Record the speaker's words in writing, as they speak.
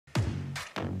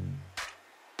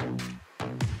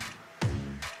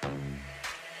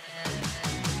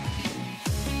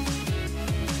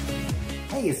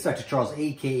Hey, it's Dr. Charles,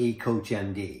 aka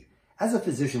CoachMD. As a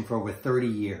physician for over 30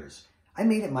 years, I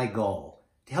made it my goal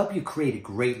to help you create a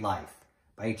great life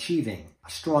by achieving a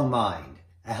strong mind,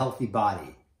 a healthy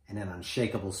body, and an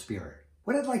unshakable spirit.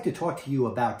 What I'd like to talk to you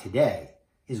about today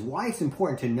is why it's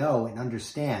important to know and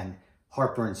understand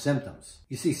heartburn symptoms.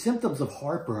 You see, symptoms of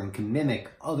heartburn can mimic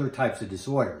other types of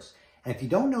disorders. And if you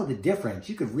don't know the difference,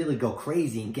 you could really go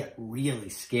crazy and get really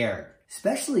scared,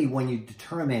 especially when you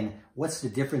determine what's the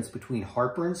difference between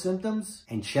heartburn symptoms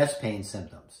and chest pain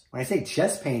symptoms. When I say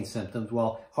chest pain symptoms,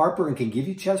 well, heartburn can give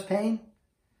you chest pain,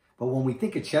 but when we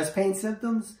think of chest pain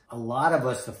symptoms, a lot of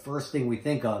us, the first thing we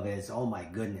think of is, oh my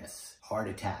goodness, heart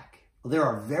attack. Well, there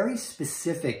are very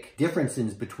specific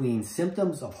differences between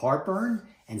symptoms of heartburn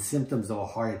and symptoms of a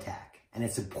heart attack. And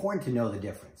it's important to know the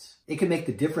difference. It can make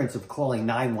the difference of calling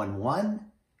 911,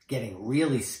 getting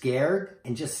really scared,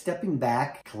 and just stepping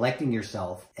back, collecting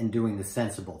yourself, and doing the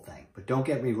sensible thing. But don't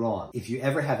get me wrong. If you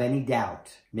ever have any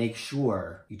doubt, make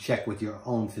sure you check with your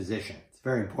own physician. It's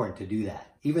very important to do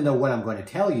that. Even though what I'm going to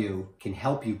tell you can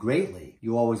help you greatly,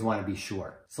 you always want to be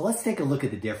sure. So let's take a look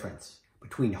at the difference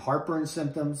between heartburn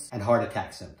symptoms and heart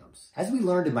attack symptoms. As we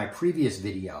learned in my previous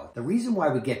video, the reason why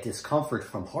we get discomfort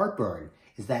from heartburn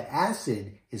is that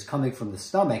acid is coming from the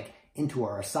stomach into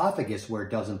our esophagus where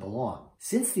it doesn't belong.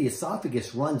 Since the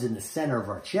esophagus runs in the center of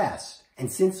our chest,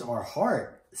 and since our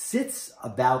heart sits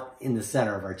about in the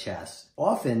center of our chest,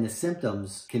 often the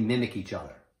symptoms can mimic each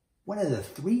other. One of the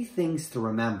three things to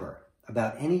remember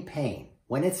about any pain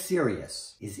when it's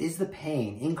serious is the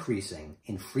pain increasing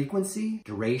in frequency,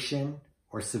 duration,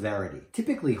 or severity?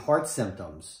 Typically, heart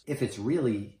symptoms, if it's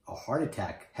really a heart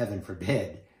attack, heaven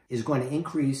forbid, is going to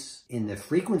increase in the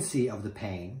frequency of the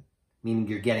pain, meaning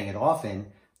you're getting it often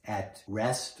at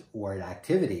rest or at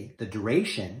activity. The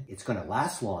duration, it's going to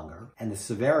last longer, and the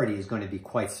severity is going to be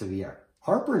quite severe.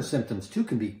 Heartburn symptoms too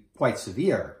can be quite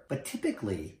severe, but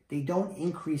typically they don't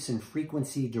increase in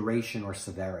frequency, duration, or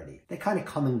severity. They kind of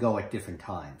come and go at different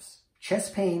times.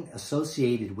 Chest pain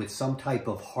associated with some type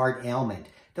of heart ailment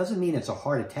doesn't mean it's a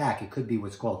heart attack. It could be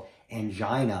what's called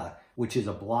angina, which is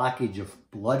a blockage of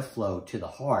blood flow to the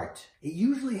heart. It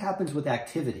usually happens with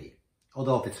activity,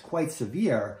 although if it's quite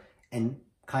severe and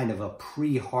kind of a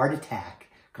pre-heart attack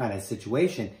kind of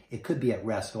situation, it could be at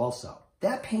rest also.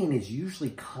 That pain is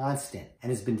usually constant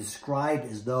and has been described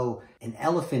as though an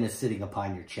elephant is sitting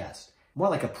upon your chest, more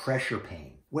like a pressure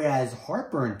pain. Whereas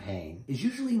heartburn pain is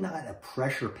usually not a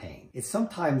pressure pain. It's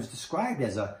sometimes described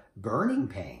as a burning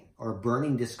pain or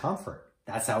burning discomfort.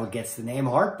 That's how it gets the name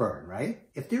heartburn, right?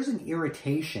 If there's an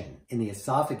irritation in the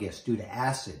esophagus due to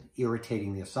acid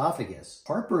irritating the esophagus,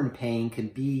 heartburn pain can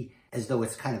be as though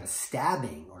it's kind of a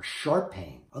stabbing or sharp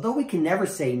pain. Although we can never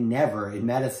say never in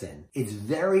medicine, it's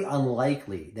very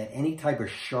unlikely that any type of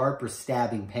sharp or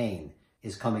stabbing pain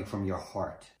is coming from your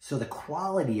heart. So the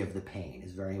quality of the pain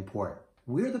is very important.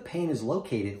 Where the pain is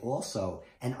located also,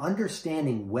 and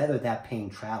understanding whether that pain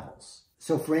travels.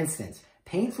 So for instance,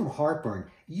 pain from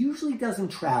heartburn usually doesn't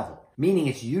travel, meaning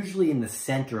it's usually in the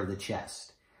center of the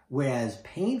chest. Whereas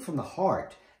pain from the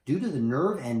heart, due to the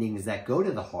nerve endings that go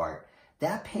to the heart,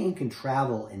 that pain can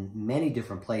travel in many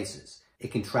different places.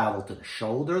 It can travel to the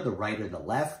shoulder, the right or the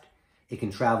left. It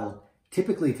can travel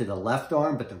typically to the left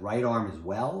arm, but the right arm as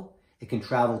well. It can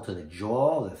travel to the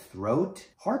jaw, the throat.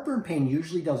 Heartburn pain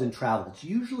usually doesn't travel. It's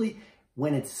usually,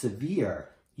 when it's severe,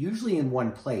 usually in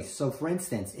one place. So for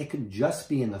instance, it could just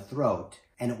be in the throat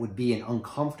and it would be an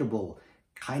uncomfortable,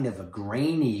 kind of a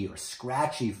grainy or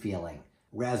scratchy feeling.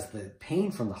 Whereas the pain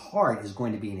from the heart is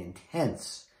going to be an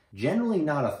intense, generally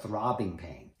not a throbbing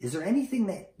pain. Is there anything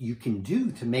that you can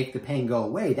do to make the pain go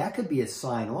away? That could be a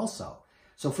sign also.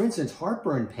 So for instance,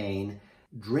 heartburn pain,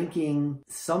 drinking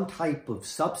some type of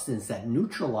substance that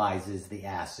neutralizes the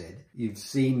acid. You've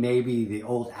seen maybe the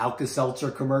old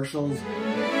Alka-Seltzer commercials.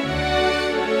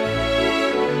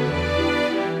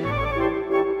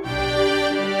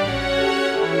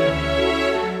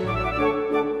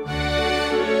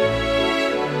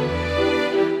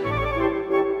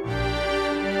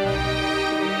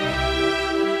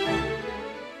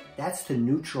 That's to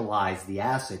neutralize the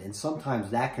acid, and sometimes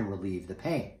that can relieve the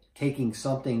pain. Taking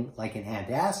something like an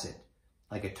antacid,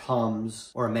 like a Tums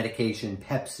or a medication,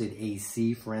 Pepsid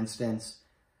AC for instance,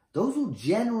 those will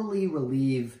generally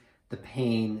relieve the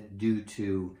pain due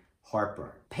to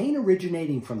heartburn. Pain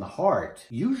originating from the heart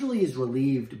usually is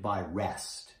relieved by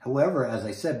rest. However, as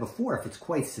I said before, if it's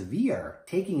quite severe,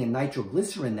 taking a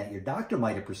nitroglycerin that your doctor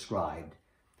might have prescribed,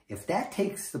 if that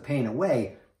takes the pain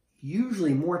away,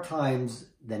 usually more times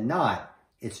than not,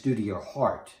 it's due to your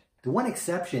heart. The one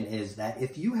exception is that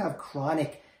if you have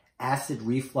chronic acid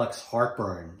reflux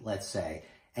heartburn, let's say,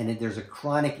 and if there's a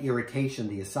chronic irritation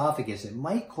of the esophagus, it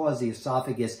might cause the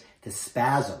esophagus to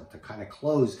spasm, to kind of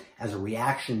close as a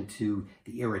reaction to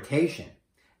the irritation.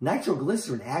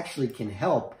 Nitroglycerin actually can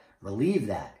help relieve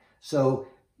that. So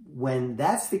when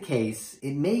that's the case,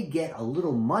 it may get a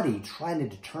little muddy trying to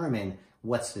determine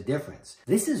what's the difference.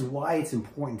 This is why it's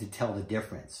important to tell the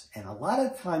difference. And a lot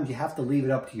of times you have to leave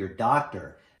it up to your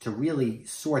doctor to really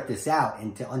sort this out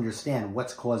and to understand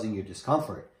what's causing your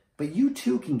discomfort. But you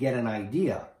too can get an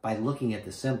idea by looking at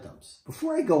the symptoms.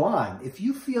 Before I go on, if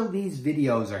you feel these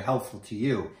videos are helpful to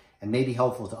you and maybe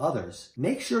helpful to others,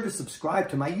 make sure to subscribe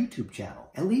to my YouTube channel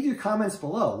and leave your comments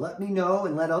below. Let me know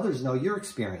and let others know your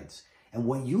experience and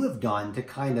what you have done to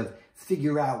kind of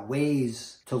figure out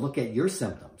ways to look at your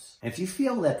symptoms. And if you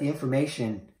feel that the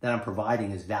information that I'm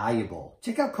providing is valuable,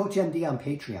 check out CoachMD on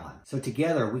Patreon. So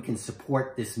together we can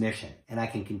support this mission and I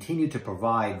can continue to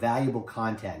provide valuable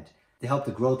content to help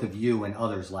the growth of you and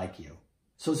others like you.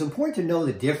 So it's important to know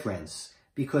the difference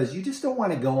because you just don't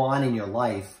want to go on in your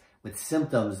life with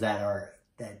symptoms that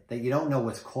you don't know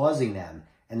what's causing them,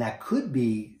 and that could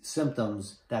be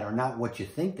symptoms that are not what you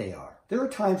think they are. There are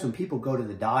times when people go to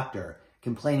the doctor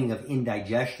complaining of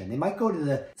indigestion. They might go to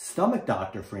the stomach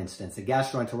doctor, for instance, a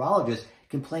gastroenterologist,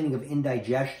 complaining of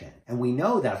indigestion. And we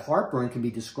know that heartburn can be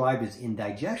described as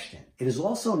indigestion. It is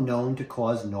also known to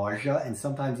cause nausea and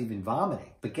sometimes even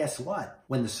vomiting. But guess what?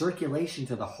 When the circulation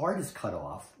to the heart is cut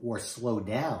off or slowed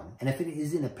down, and if it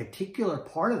is in a particular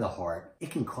part of the heart,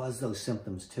 it can cause those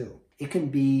symptoms too. It can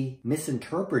be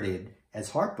misinterpreted as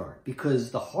heartburn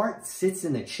because the heart sits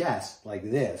in the chest like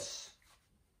this,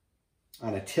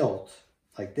 on a tilt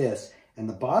like this, and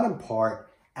the bottom part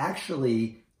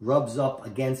actually rubs up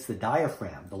against the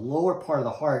diaphragm. The lower part of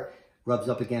the heart rubs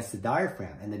up against the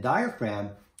diaphragm. And the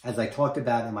diaphragm, as I talked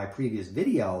about in my previous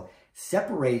video,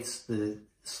 separates the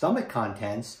stomach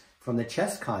contents from the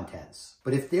chest contents.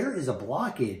 But if there is a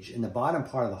blockage in the bottom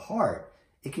part of the heart,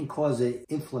 it can cause an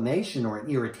inflammation or an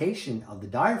irritation of the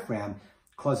diaphragm,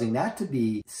 causing that to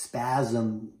be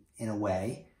spasm in a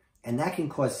way, and that can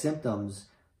cause symptoms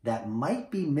that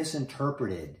might be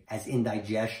misinterpreted as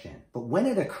indigestion. But when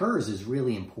it occurs is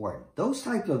really important. Those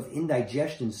types of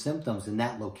indigestion symptoms in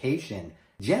that location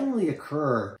generally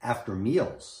occur after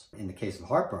meals, in the case of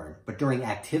heartburn, but during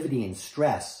activity and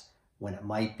stress when it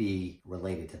might be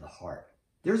related to the heart.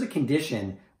 There's a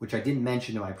condition, which I didn't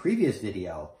mention in my previous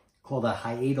video, called a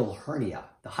hiatal hernia.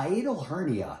 The hiatal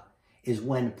hernia is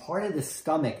when part of the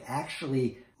stomach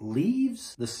actually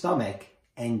leaves the stomach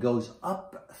and goes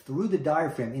up through the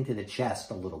diaphragm into the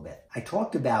chest a little bit. I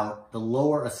talked about the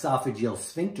lower esophageal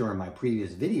sphincter in my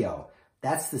previous video.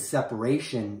 That's the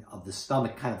separation of the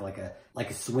stomach, kind of like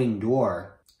a swing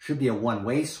door. Should be a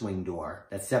one-way swing door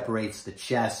that separates the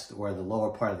chest or the lower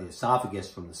part of the esophagus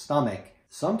from the stomach.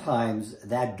 Sometimes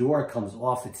that door comes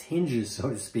off its hinges, so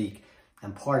to speak,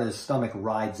 and part of the stomach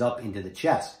rides up into the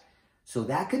chest. So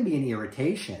that can be an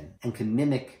irritation and can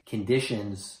mimic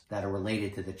conditions that are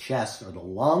related to the chest or the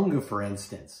lung, for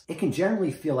instance. It can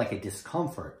generally feel like a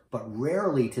discomfort, but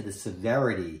rarely to the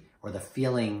severity or the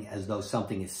feeling as though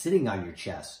something is sitting on your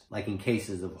chest, like in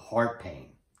cases of heart pain,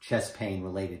 chest pain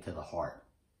related to the heart.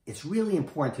 It's really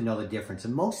important to know the difference,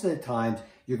 and most of the times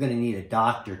you're going to need a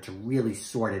doctor to really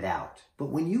sort it out. But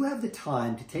when you have the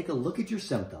time to take a look at your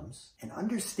symptoms and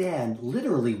understand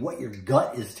literally what your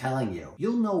gut is telling you,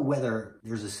 you'll know whether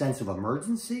there's a sense of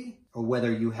emergency or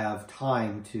whether you have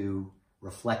time to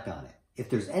reflect on it. If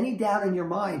there's any doubt in your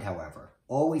mind, however,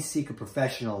 always seek a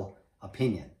professional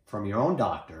opinion from your own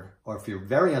doctor, or if you're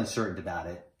very uncertain about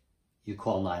it, you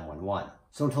call 911.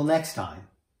 So until next time,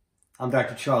 I'm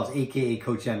Dr. Charles, aka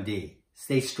CoachMD.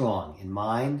 Stay strong in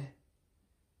mind,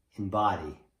 in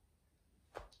body,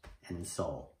 and in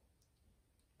soul.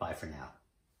 Bye for now.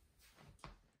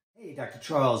 Hey, Dr.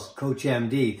 Charles,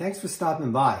 CoachMD. Thanks for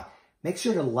stopping by. Make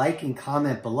sure to like and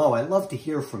comment below. I'd love to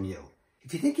hear from you.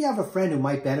 If you think you have a friend who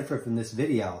might benefit from this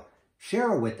video,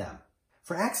 share it with them.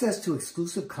 For access to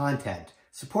exclusive content,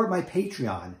 support my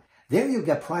Patreon. There you'll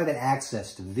get private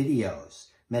access to videos,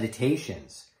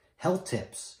 meditations, health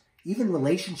tips, even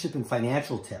relationship and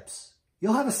financial tips.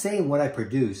 You'll have a say in what I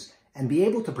produce and be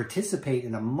able to participate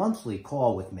in a monthly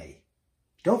call with me.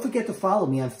 Don't forget to follow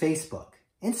me on Facebook,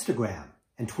 Instagram,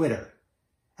 and Twitter,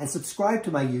 and subscribe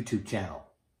to my YouTube channel.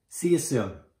 See you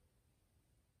soon.